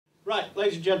Right,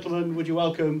 ladies and gentlemen, would you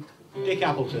welcome Dick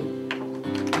Appleton.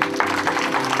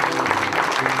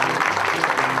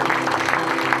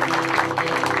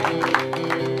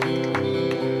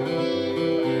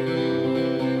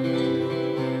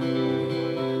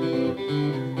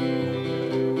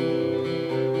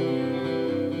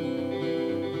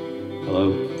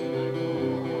 Hello.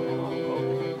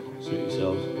 Suit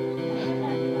yourselves.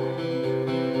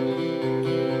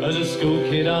 As a school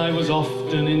kid I was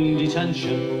often in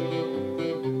detention,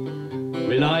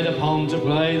 relied upon to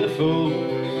play the fool.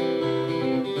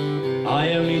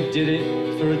 I only did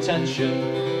it for attention,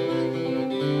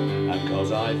 and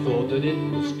 'cause I thought that it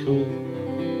was cool.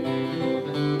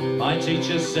 My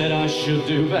teachers said I should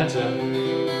do better.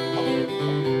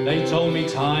 They told me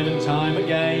time and time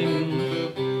again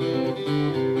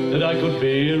that I could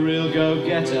be a real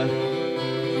go-getter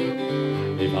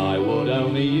if I would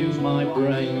only use my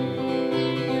brain.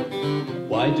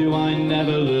 Why do I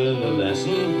never learn the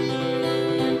lessons?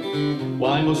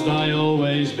 Why must I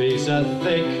always be so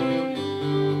thick?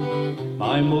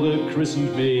 My mother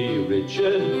christened me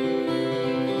Richard.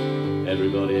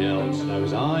 Everybody else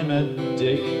knows I'm a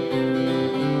dick.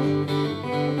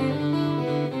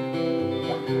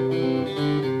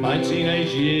 My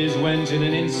teenage years went in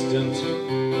an instant,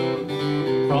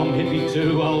 from hippie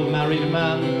to old married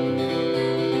man,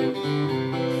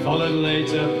 followed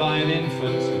later by an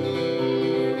infant,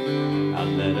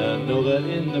 and then another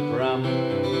in the pram.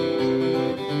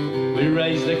 We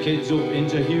raised the kids up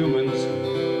into humans.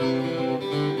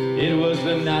 It was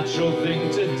the natural thing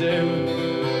to do.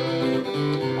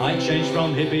 I changed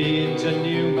from hippie into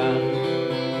new man,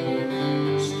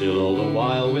 still all the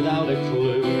while without a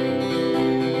clue.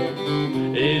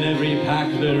 In every pack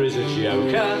there is a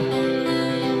joker.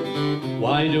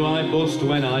 Why do I bust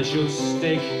when I should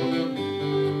stick?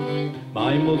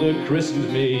 My mother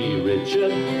christened me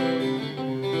Richard.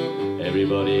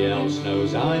 Everybody else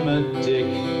knows I'm a dick.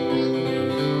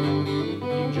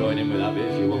 Join in with that bit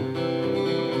if you want.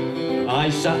 I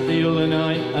sat the other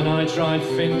night and I tried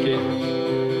thinking,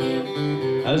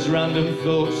 as random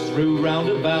thoughts threw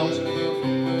roundabout.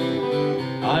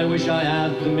 I wish I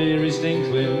had the merest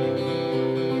inkling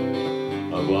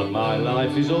of what my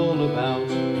life is all about.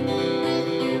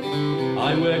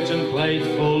 I worked and played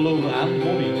for love and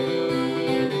money.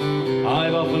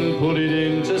 I've often put it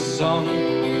into song.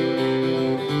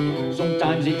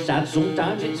 Sometimes it's sad,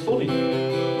 sometimes it's funny.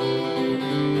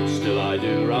 Still I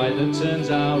do right that turns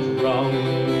out wrong.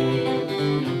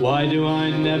 Why do I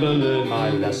never learn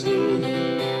my lesson?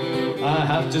 I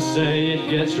have to say it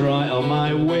gets right on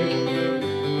my wick.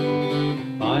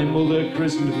 My mother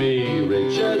christened me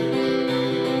Richard.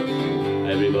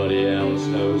 Everybody else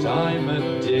knows I'm a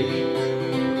dick.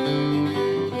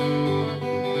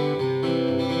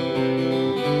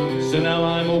 So now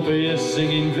I'm up here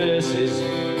singing verses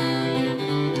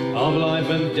of life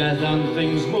and death and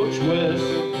things much worse.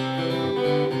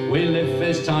 We live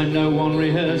this time, no one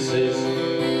rehearses.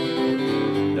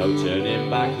 No turning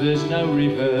back, there's no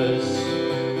reverse.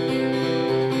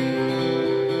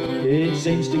 It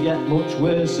seems to get much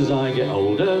worse as I get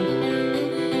older.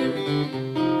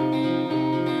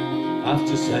 I have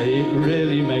to say it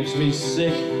really makes me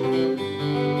sick.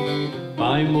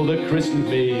 My mother christened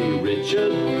me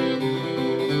Richard.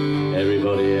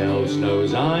 Everybody else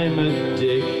knows I'm a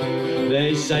dick.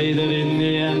 They say that in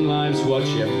the end life's what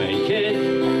you make it.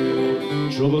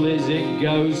 Trouble is it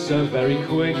goes so very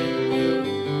quick.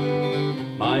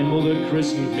 My mother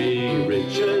christened me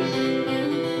Richard.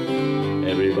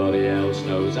 Everybody else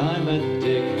knows I'm a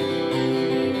dick.